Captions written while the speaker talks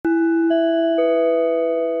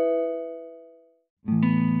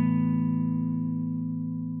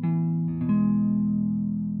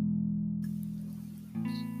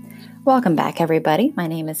Welcome back, everybody. My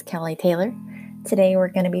name is Kelly Taylor. Today, we're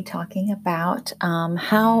going to be talking about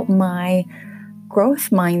how my growth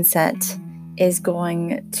mindset is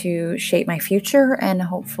going to shape my future and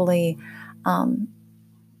hopefully,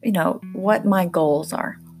 what my goals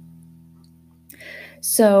are.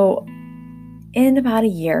 So, in about a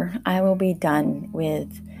year, I will be done with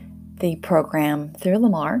the program through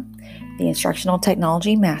Lamar, the Instructional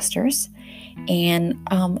Technology Masters. And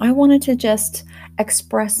I wanted to just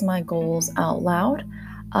express my goals out loud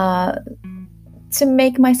to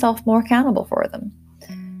make myself more accountable for them.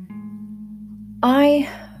 I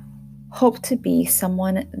hope to be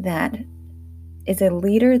someone that is a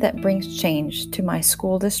leader that brings change to my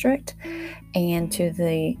school district and into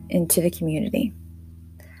the community.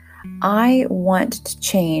 I want to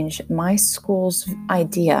change my school's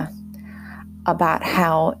idea about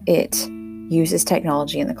how it uses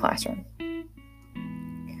technology in the classroom.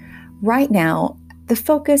 Right now, the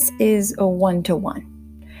focus is a one-to-one.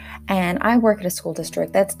 And I work at a school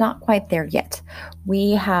district that's not quite there yet.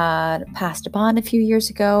 We had passed a bond a few years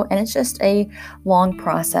ago, and it's just a long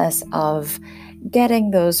process of getting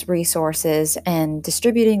those resources and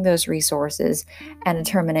distributing those resources and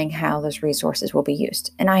determining how those resources will be used.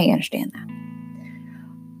 And I understand that.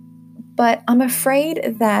 But I'm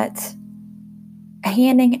afraid that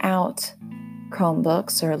handing out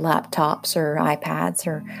Chromebooks or laptops or iPads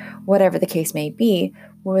or whatever the case may be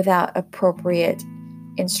without appropriate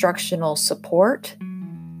instructional support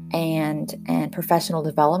and professional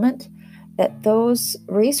development, that those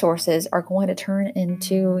resources are going to turn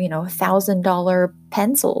into, $1,000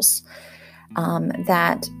 pencils,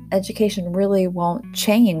 that education really won't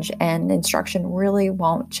change and instruction really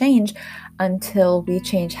won't change until we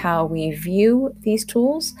change how we view these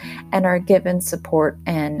tools and are given support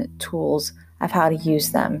and tools of how to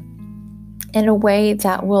use them in a way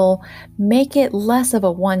that will make it less of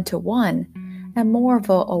a one-to-one and more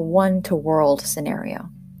of a one-to-world scenario.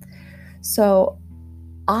 So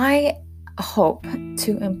I hope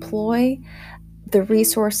to employ the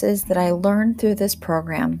resources that I learned through this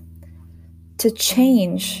program to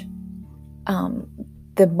change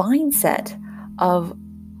the mindset of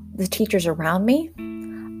the teachers around me,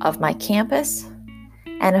 of my campus,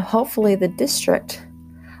 and hopefully the district,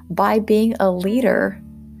 by being a leader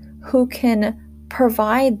who can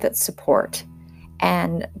provide that support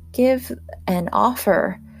and give and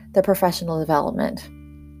offer the professional development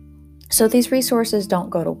so these resources don't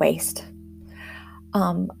go to waste.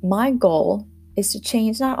 My goal is to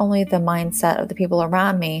change not only the mindset of the people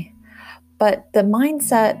around me, but the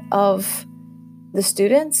mindset of the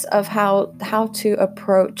students of how to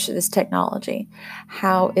approach this technology,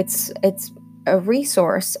 how it's a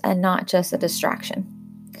resource and not just a distraction.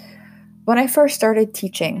 When I first started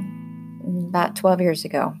teaching about 12 years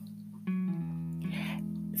ago,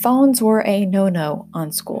 phones were a no-no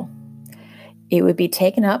on school. It would be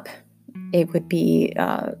taken up. It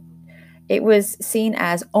was seen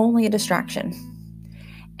as only a distraction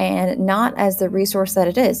and not as the resource that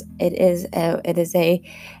it is. It is a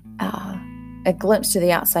glimpse to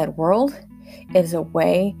the outside world. It is a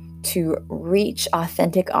way to reach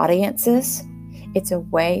authentic audiences. It's a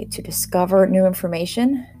way to discover new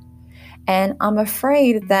information. And I'm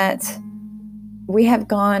afraid that we have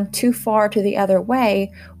gone too far to the other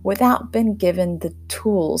way without being given the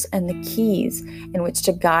tools and the keys in which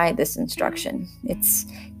to guide this instruction. It's,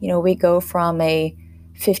 we go from a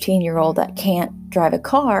 15-year-old that can't drive a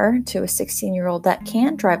car to a 16-year-old that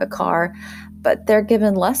can drive a car, but they're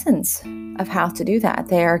given lessons of how to do that.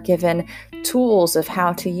 They are given tools of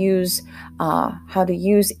how to use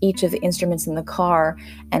each of the instruments in the car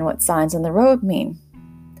and what signs on the road mean.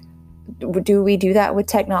 Do we do that with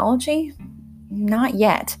technology? Not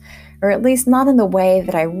yet, or at least not in the way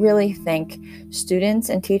that I really think students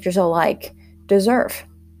and teachers alike deserve.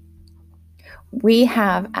 We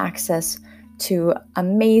have access to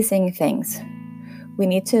amazing things. We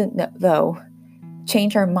need to, though,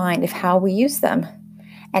 change our mind of how we use them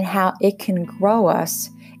and how it can grow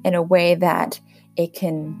us in a way that it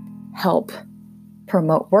can help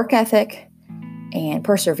promote work ethic and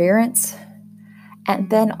perseverance.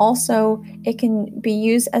 And then also it can be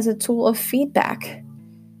used as a tool of feedback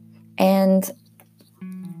and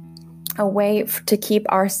a way to keep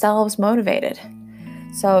ourselves motivated.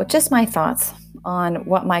 So just my thoughts on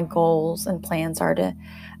what my goals and plans are to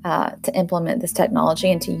implement this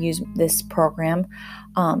technology and to use this program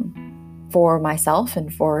for myself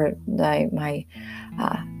and for my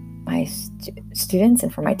students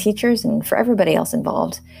and for my teachers and for everybody else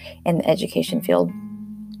involved in the education field.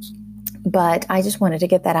 But I just wanted to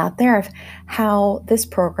get that out there of how this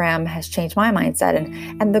program has changed my mindset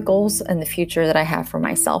and the goals in the future that I have for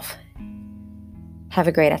myself Have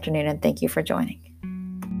a great afternoon, and thank you for joining.